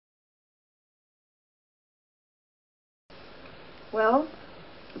Well,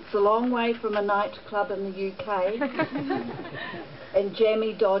 it's a long way from a nightclub in the UK and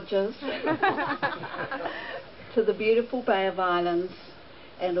jammy Dodgers to the beautiful Bay of Islands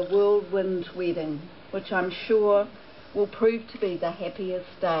and a whirlwind wedding, which I'm sure will prove to be the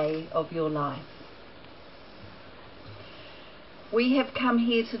happiest day of your life. We have come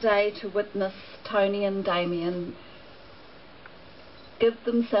here today to witness Tony and Damien give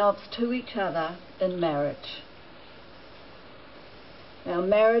themselves to each other in marriage. Now,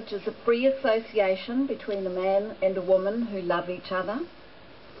 marriage is a free association between a man and a woman who love each other,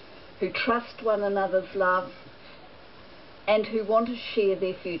 who trust one another's love, and who want to share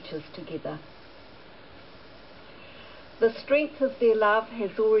their futures together. The strength of their love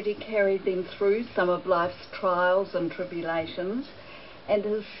has already carried them through some of life's trials and tribulations, and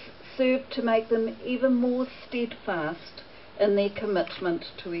has served to make them even more steadfast in their commitment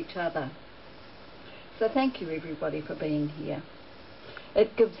to each other. So thank you everybody for being here.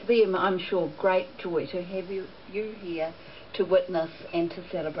 It gives them, I'm sure, great joy to have you here to witness and to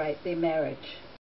celebrate their marriage.